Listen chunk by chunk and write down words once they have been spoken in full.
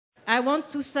I want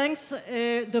to thank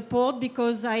the port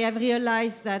because I have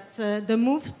realized that the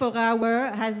move per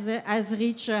hour has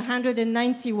reached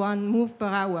 191 move per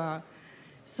hour.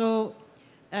 So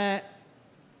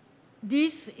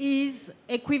this is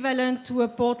equivalent to a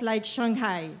port like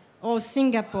Shanghai or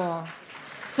Singapore.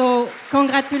 So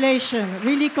congratulations,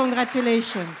 really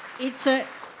congratulations.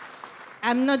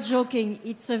 I'm not joking,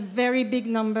 it's a very big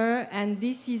number, and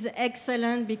this is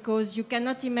excellent because you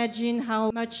cannot imagine how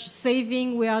much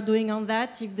saving we are doing on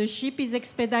that. If the ship is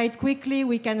expedited quickly,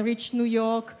 we can reach New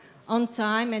York on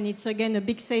time, and it's again a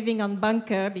big saving on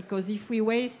bunker, because if we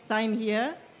waste time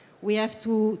here, we have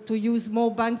to use more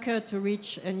bunker to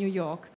reach New York.